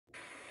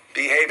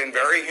behave in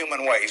very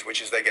human ways,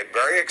 which is they get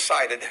very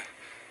excited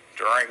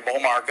during bull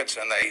markets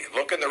and they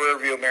look in the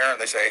rearview mirror and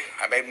they say,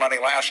 I made money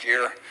last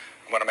year,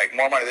 I'm going to make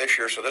more money this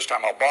year, so this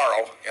time I'll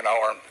borrow,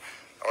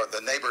 or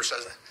the neighbor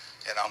says,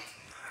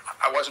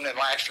 I wasn't in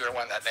last year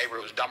when that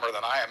neighbor was dumber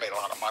than I made a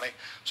lot of money,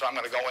 so I'm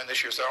going to go in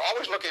this year. So they're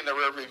always looking in the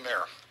rearview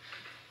mirror.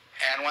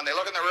 And when they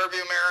look in the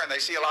rearview mirror and they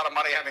see a lot of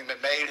money having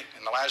been made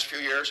in the last few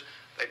years,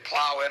 they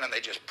plow in and they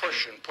just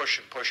push and push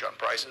and push on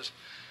prices.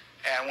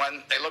 And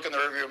when they look in the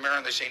rearview mirror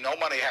and they see no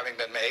money having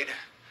been made,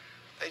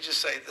 they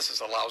just say, this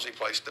is a lousy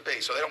place to be.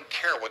 So they don't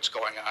care what's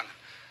going on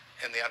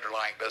in the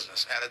underlying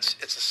business. And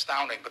it's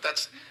astounding. But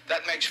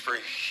that makes for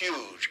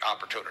huge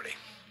opportunity,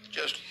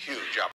 just huge opportunity.